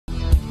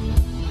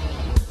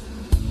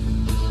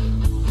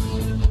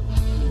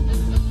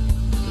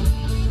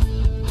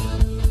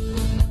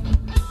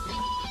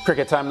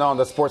Cricket time now on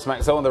the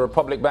SportsMax zone. The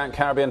Republic Bank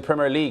Caribbean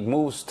Premier League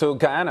moves to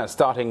Guyana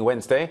starting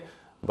Wednesday,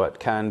 but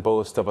can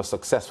boast of a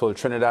successful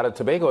Trinidad and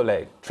Tobago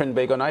leg.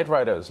 Trinbago Knight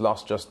Riders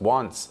lost just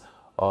once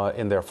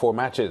in their 4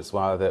 matches,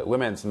 while the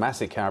Women's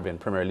Massey Caribbean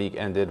Premier League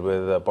ended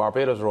with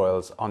Barbados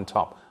Royals on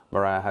top.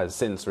 Mariah has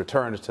since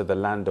returned to the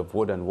land of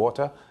wood and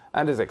water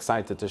and is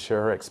excited to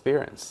share her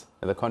experience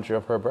in the country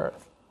of her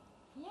birth.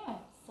 Yeah,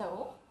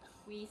 so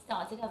we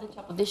started at the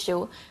top of the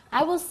show.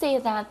 I will say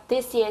that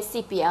this year's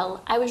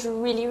CPL, I was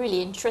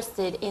really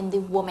interested in the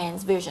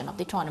women's version of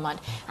the tournament.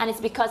 And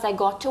it's because I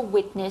got to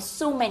witness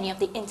so many of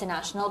the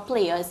international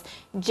players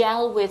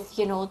gel with,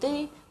 you know,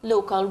 the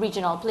local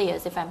regional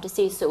players, if I'm to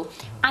say so.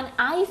 And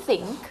I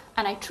think,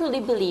 and I truly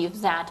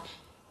believe that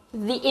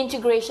the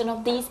integration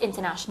of these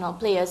international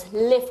players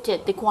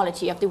lifted the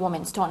quality of the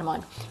women's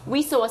tournament.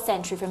 We saw a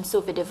century from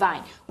Sophie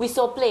Devine. We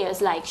saw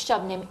players like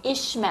Shabnim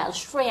Ishmael,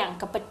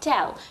 Shreyanka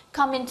Patel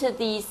come into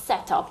the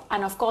setup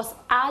and of course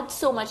add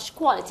so much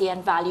quality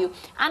and value.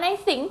 And I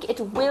think it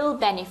will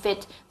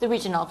benefit the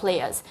regional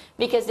players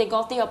because they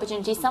got the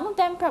opportunity. Some of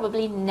them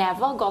probably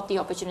never got the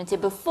opportunity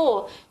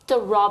before to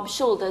rub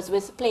shoulders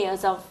with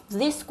players of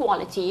this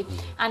quality.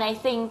 And I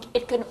think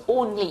it can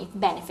only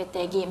benefit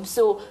their game.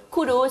 So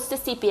kudos to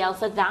CPL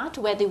for that,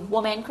 where the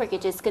women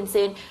cricket is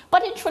concerned.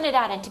 But in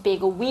Trinidad and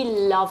Tobago, we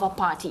love a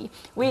party.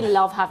 We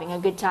love having a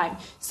good time.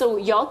 So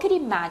y'all could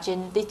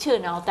imagine the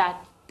turnout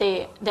that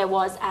there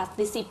was at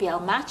the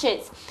CPL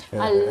matches.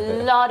 A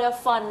lot of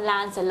fun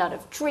lands, a lot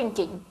of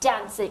drinking,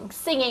 dancing,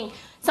 singing.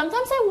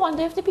 Sometimes I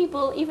wonder if the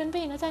people even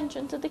paying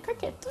attention to the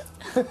cricket.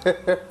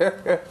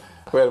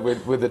 Well,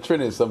 with the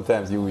Trinis,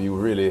 sometimes you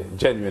really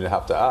genuinely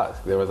have to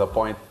ask. There was a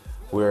point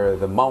where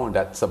the mound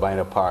at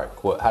Sabina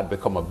Park had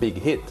become a big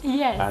hit.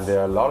 Yes. And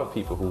there are a lot of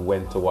people who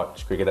went to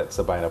watch cricket at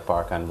Sabina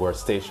Park and were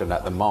stationed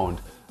at the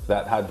mound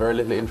that had very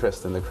little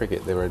interest in the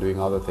cricket. They were doing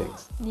other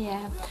things.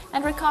 Yeah.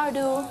 And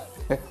Ricardo,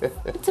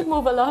 to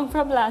move along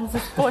from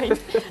Lance's point,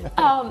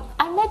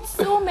 I met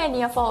so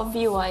many of our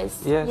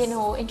viewers, you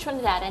know, in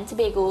Trinidad and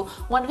Tobago.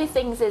 One of the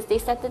things is they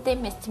said that they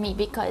missed me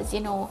because, you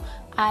know,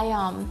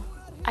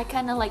 I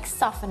kind of like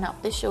soften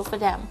up the show for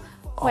them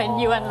when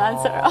you and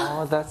Lance are on.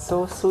 Oh, that's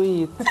so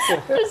sweet.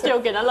 Just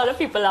joking. A lot of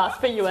people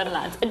ask for you and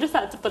Lance. I just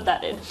had to put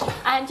that in.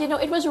 And, you know,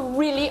 it was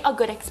really a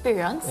good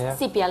experience,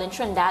 CPL in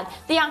Trinidad.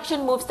 The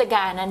action moves to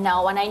Guyana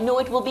now, and I know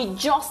it will be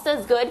just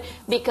as good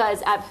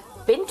because I've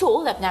been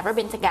told, I've never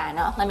been to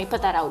Guyana. Let me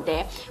put that out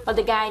there. But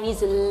the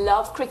Guyanese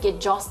love cricket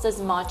just as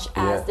much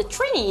as the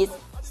Trinis.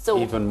 So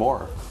even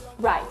more.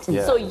 Right.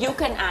 Yeah. So you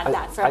can add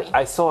that for me.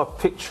 I saw a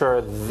picture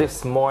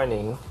this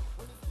morning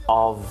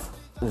of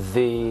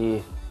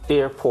the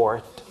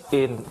airport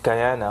in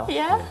Guyana.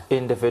 Yeah.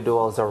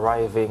 Individuals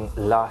arriving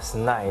last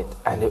night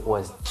and it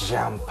was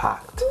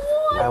jam-packed.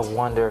 I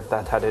wonder if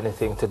that had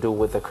anything to do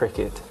with the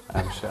cricket.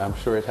 I'm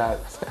sure it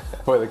has.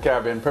 Well, the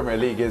Caribbean Premier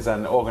League is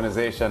an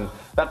organization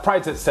that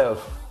prides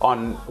itself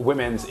on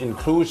women's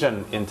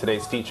inclusion. In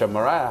today's feature,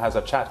 Mariah has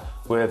a chat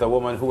with a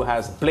woman who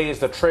has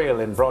blazed a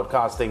trail in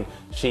broadcasting.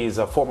 She's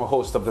a former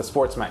host of the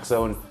SportsMax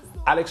Zone,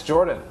 Alex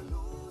Jordan.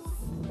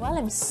 Well,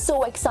 I'm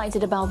so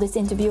excited about this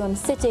interview. I'm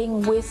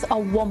sitting with a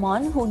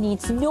woman who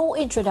needs no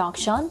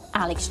introduction,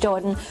 Alex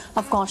Jordan.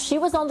 Of course, she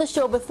was on the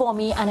show before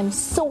me, and I'm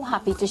so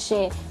happy to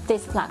share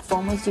this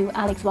platform with you.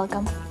 Alex,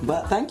 welcome.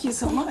 But thank you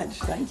so much.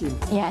 Thank you.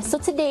 Yeah, so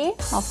today,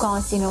 of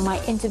course, you know,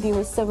 my interview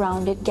is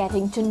surrounded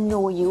getting to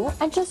know you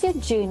and just your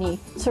journey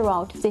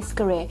throughout this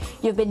career.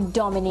 You've been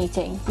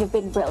dominating. You've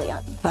been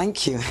brilliant.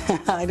 Thank you.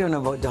 I don't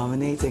know about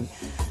dominating.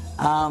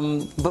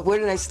 But where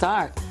did I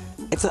start?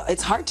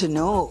 It's hard to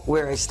know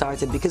where I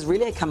started because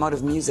really I come out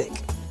of music.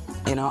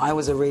 You know, I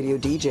was a radio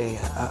DJ,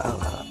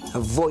 a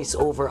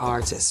voice-over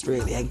artist,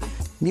 really.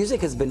 Music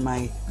has been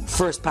my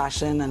first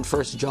passion and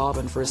first job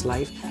and first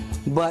life.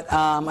 But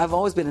I've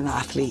always been an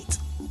athlete,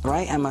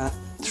 right? I'm a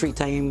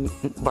 3-time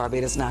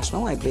Barbados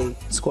national. I played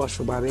squash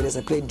for Barbados.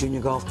 I played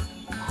junior golf.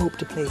 Hope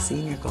to play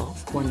senior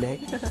golf one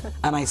day.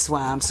 And I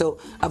swam. So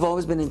I've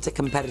always been into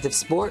competitive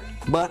sport,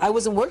 but I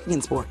wasn't working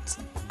in sports.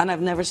 And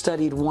I've never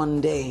studied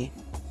one day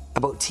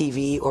about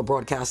TV or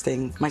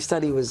broadcasting. My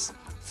study was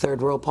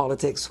third world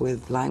politics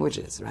with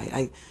languages,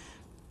 right?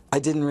 I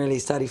didn't really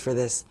study for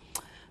this.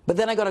 But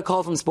then I got a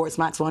call from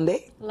SportsMax one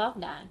day. Love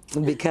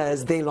that.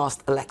 Because they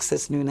lost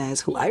Alexis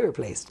Nunez, who I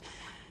replaced.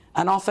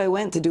 And off I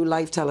went to do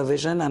live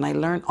television, and I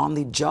learned on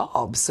the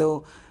job.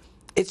 So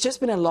it's just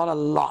been a lot of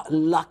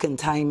luck and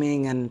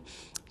timing. And,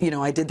 you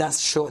know, I did that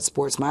show at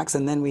SportsMax,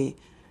 and then we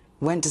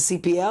went to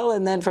CPL,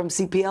 and then from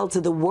CPL to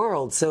the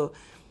world. So,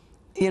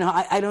 you know,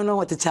 I don't know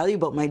what to tell you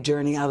about my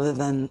journey other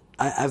than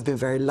I've been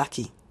very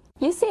lucky.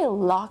 You say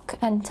luck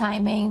and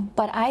timing,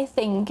 but I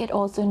think it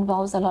also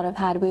involves a lot of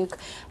hard work.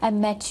 I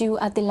met you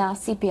at the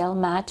last CPL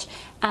match,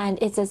 and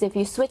it's as if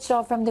you switched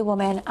off from the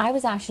women. I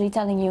was actually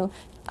telling you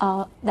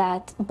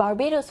that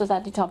Barbados was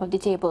at the top of the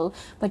table,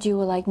 but you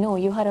were like, no,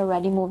 you had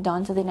already moved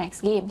on to the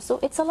next game. So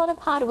it's a lot of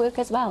hard work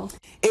as well.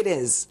 It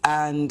is.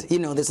 And, you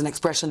know, there's an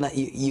expression that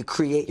you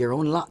create your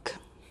own luck,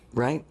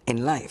 right,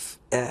 in life.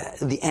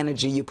 The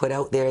energy you put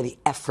out there, the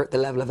effort, the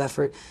level of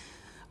effort.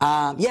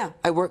 Yeah,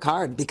 I work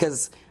hard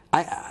because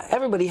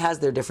everybody has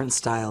their different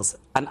styles.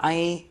 And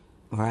I,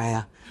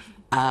 Mariah,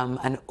 am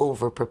an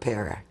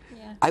over-preparer.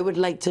 Yeah. I would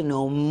like to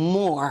know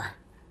more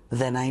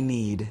than I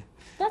need.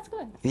 That's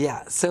good.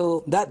 Yeah,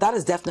 so that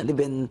has definitely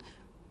been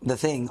the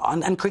thing.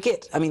 And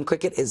cricket, I mean,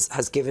 cricket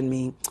has given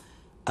me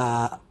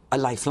a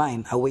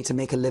lifeline, a way to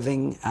make a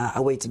living,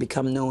 a way to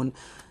become known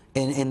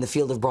in the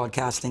field of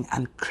broadcasting.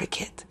 And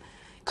cricket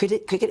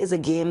is a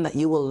game that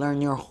you will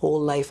learn your whole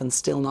life and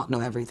still not know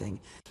everything.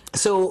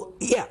 So,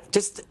 yeah,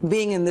 just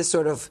being in this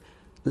sort of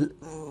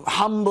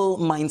humble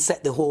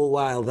mindset the whole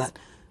while that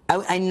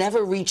I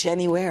never reach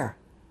anywhere.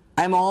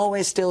 I'm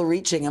always still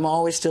reaching. I'm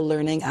always still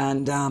learning.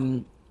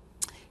 And,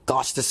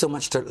 gosh, there's so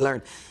much to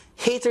learn.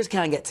 Haters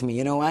can't get to me.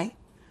 You know why?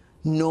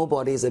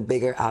 Nobody's a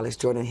bigger Alex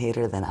Jordan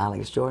hater than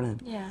Alex Jordan.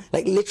 Yeah.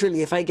 Like,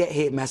 literally, if I get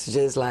hate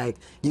messages like,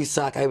 you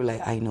suck, I be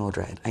like, I know,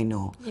 Dread, I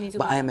know.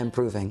 But I am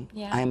improving.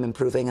 Yeah. I am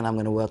improving, and I'm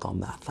going to work on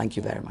that. Thank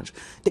you very much.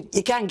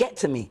 You can't get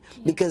to me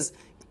because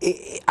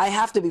I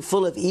have to be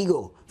full of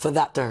ego for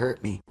that to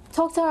hurt me.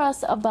 Talk to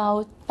us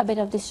about a bit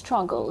of the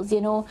struggles, you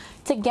know,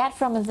 to get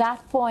from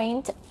that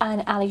point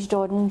and Alex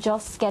Jordan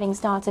just getting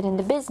started in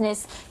the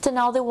business to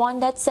now the one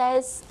that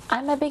says,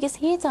 I'm my biggest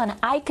hater and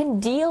I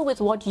can deal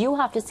with what you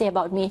have to say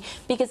about me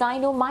because I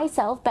know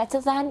myself better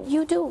than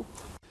you do.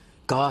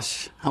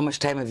 Gosh, how much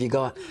time have you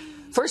got?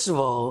 First of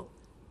all,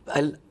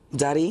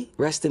 Daddy,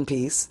 rest in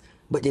peace.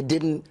 But you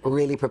didn't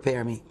really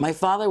prepare me. My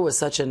father was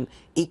such an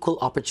equal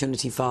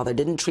opportunity father,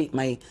 didn't treat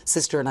my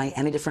sister and I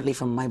any differently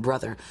from my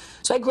brother.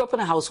 So I grew up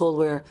in a household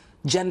where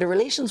gender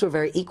relations were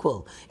very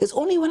equal. It's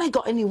only when I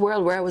got in the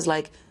world where I was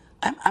like,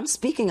 I'm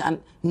speaking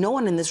and no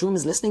one in this room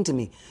is listening to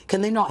me.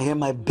 Can they not hear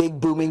my big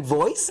booming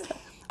voice?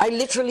 I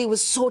literally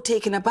was so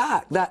taken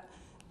aback that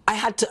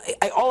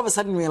I all of a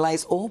sudden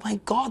realized, oh my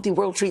God, the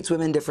world treats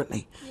women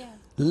differently. Yeah.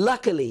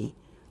 Luckily,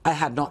 I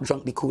had not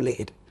drunk the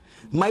Kool-Aid.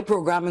 My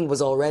programming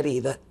was already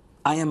that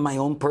I am my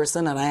own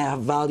person and I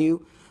have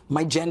value.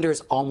 My gender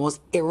is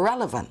almost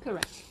irrelevant.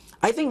 Correct.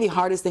 I think the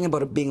hardest thing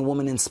about being a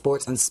woman in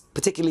sports, and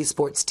particularly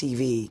sports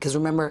TV, because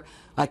remember,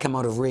 I come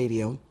out of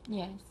radio,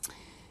 Yes.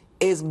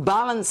 is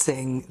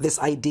balancing this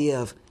idea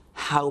of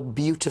how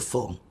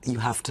beautiful you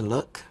have to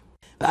look.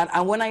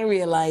 And when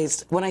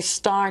I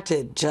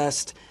started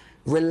just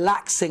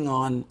relaxing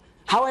on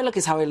how I look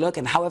is how I look,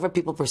 and however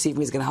people perceive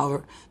me is going to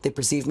however they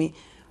perceive me,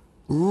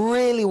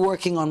 really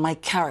working on my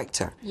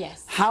character.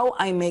 Yes. How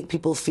I make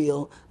people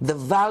feel the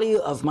value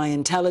of my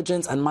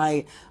intelligence and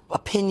my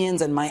opinions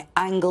and my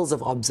angles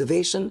of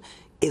observation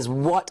is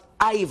what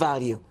I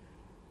value.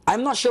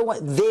 I'm not sure what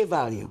they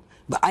value,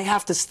 but I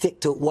have to stick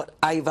to what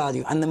I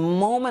value. And the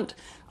moment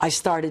I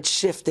started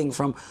shifting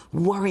from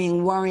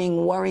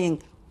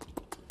worrying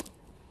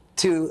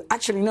to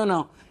actually,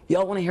 no,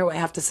 y'all want to hear what I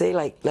have to say?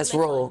 Like, let's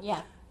roll.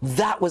 Yeah.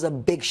 That was a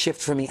big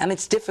shift for me. And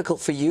it's difficult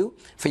for you,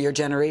 for your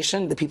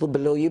generation, the people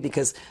below you,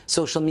 because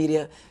social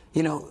media,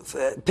 you know,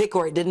 pick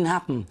or it didn't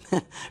happen,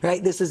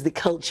 right? This is the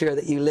culture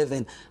that you live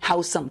in.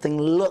 How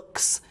something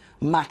looks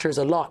matters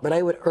a lot. But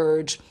I would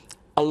urge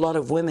a lot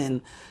of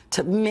women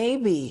to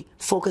maybe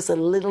focus a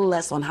little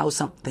less on how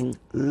something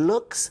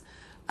looks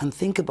and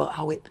think about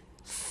how it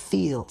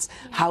feels,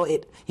 how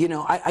it, you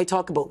know, I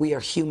talk about we are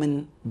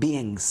human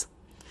beings.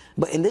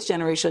 But in this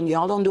generation,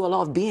 y'all don't do a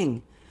lot of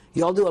being.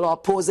 Y'all do a lot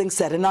of posing,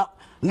 setting up,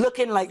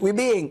 looking like we're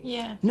being.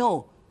 Yeah.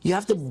 No, you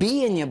have to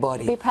be in your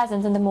body. Be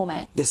present in the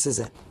moment. This is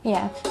it.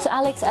 Yeah. So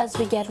Alex, as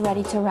we get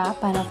ready to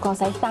wrap, and of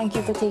course I thank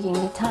you for taking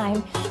the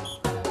time,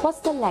 what's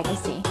the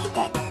legacy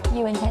that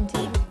you intend to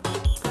leave?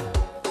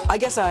 I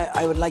guess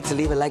I would like to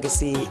leave a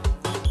legacy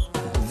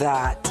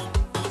that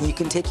you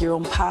can take your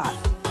own path,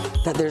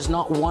 that there's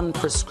not one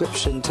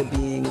prescription to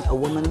being a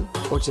woman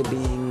or to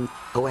being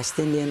a West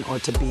Indian or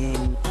to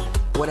being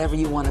whatever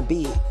you want to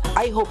be.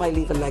 I hope I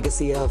leave a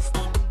legacy of,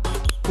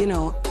 you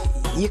know,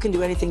 you can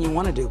do anything you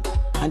want to do,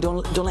 and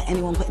don't let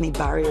anyone put any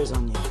barriers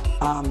on you.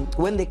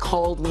 When they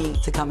called me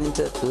to come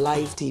into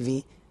live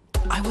TV,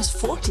 I was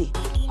 40.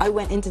 I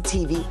went into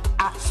TV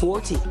at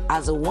 40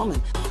 as a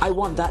woman. I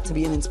want that to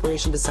be an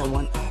inspiration to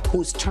someone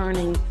who's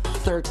turning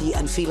 30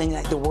 and feeling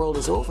like the world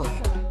is over.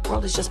 The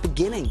world is just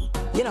beginning.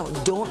 You know,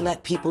 don't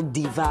let people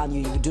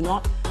devalue you. Do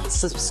not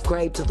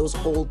subscribe to those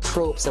old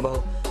tropes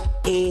about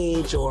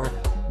age or,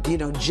 you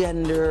know,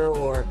 gender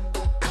or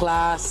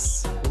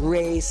class,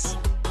 race.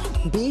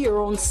 Be your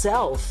own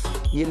self,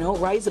 you know,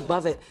 rise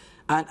above it,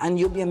 and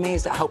you'll be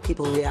amazed at how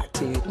people react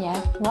to you.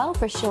 Yeah, well,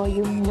 for sure,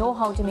 you know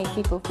how to make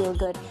people feel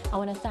good. I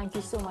want to thank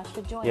you so much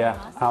for joining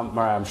us.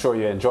 Mariah, I'm sure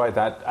you enjoyed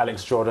that.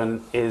 Alex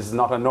Jordan is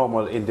not a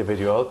normal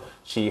individual.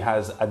 She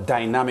has a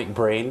dynamic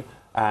brain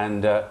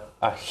and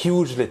a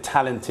hugely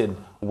talented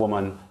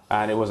woman.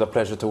 And it was a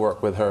pleasure to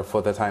work with her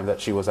for the time that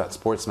she was at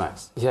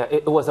SportsMax. Yeah,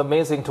 it was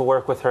amazing to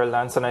work with her,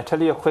 Lance. And I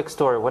tell you a quick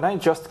story. When I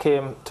just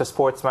came to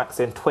SportsMax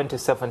in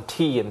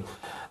 2017,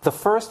 the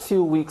first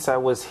few weeks I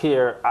was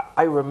here,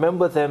 I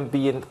remember them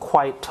being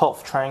quite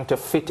tough, trying to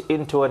fit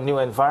into a new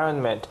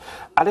environment.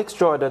 Alex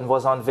Jordan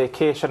was on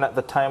vacation at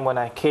the time when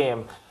I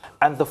came.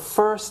 And the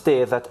first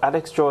day that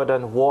Alex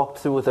Jordan walked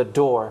through the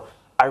door,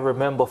 I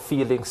remember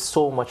feeling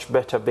so much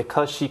better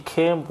because she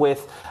came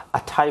with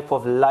a type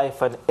of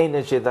life and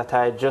energy that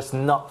I had just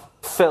not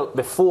felt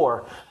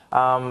before.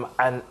 And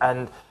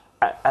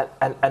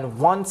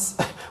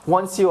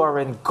once you are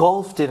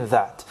engulfed in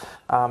that,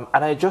 and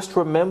I just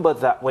remember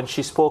that when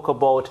she spoke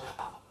about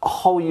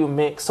how you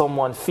make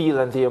someone feel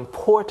and the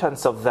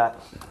importance of that,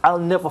 I'll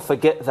never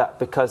forget that,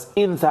 because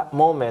in that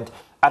moment,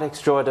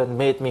 Alex Jordan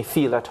made me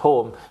feel at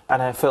home,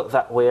 and I felt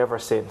that way ever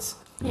since.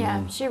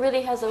 Yeah, she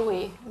really has a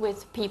way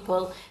with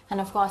people,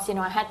 and of course,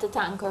 I had to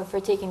thank her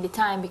for taking the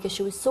time because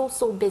she was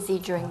so busy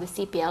during the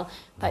CPL.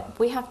 But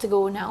we have to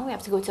go now. We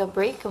have to go to a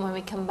break, and when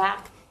we come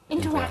back,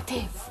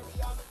 interactive.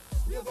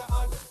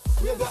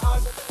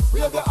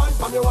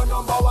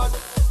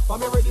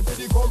 I'm ready for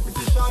the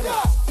competition.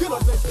 You know,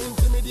 take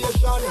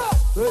intimidation.